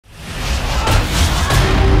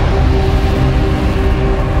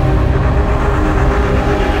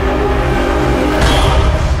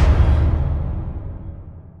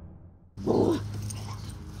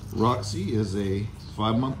Roxy is a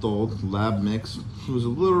 5-month-old lab mix who's a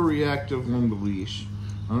little reactive on the leash.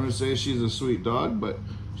 I'm gonna say she's a sweet dog, but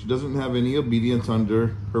she doesn't have any obedience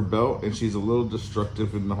under her belt, and she's a little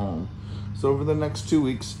destructive in the home. So over the next 2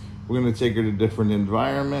 weeks, we're gonna take her to different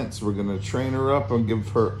environments. We're gonna train her up and give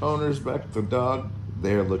her owners back the dog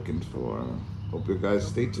they're looking for. Hope you guys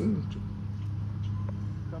stay tuned.